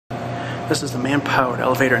This is the man-powered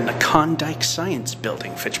elevator in the Kondike Science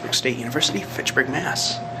Building, Fitchburg State University, Fitchburg,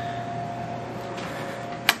 Mass.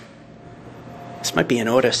 This might be an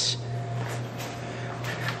Otis.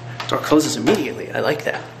 Door closes immediately. I like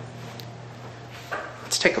that.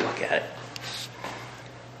 Let's take a look at it.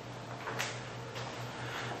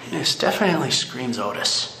 This definitely screams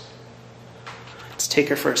Otis. Let's take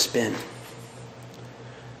her for a spin.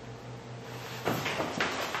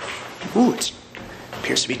 Ooh, it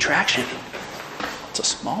appears to be traction. It's a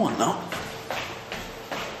small one though.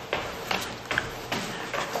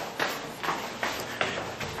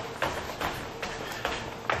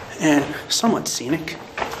 And somewhat scenic.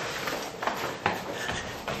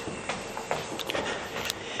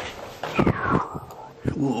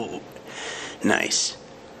 Ooh, nice.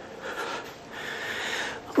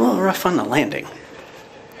 A little rough on the landing.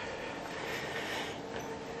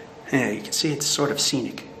 Yeah, you can see it's sort of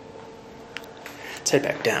scenic. Let's head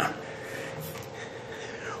back down.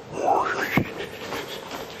 Wow,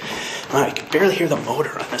 I can barely hear the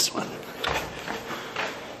motor on this one.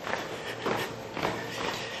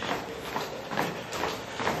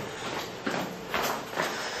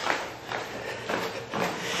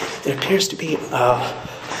 It appears to be a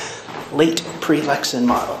late Pre-Lexan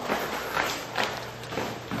model.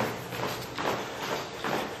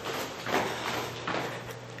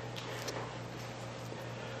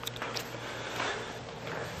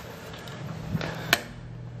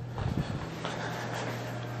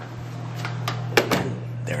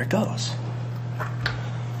 There it goes.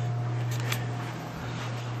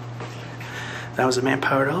 That was a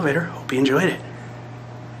man-powered elevator. Hope you enjoyed it.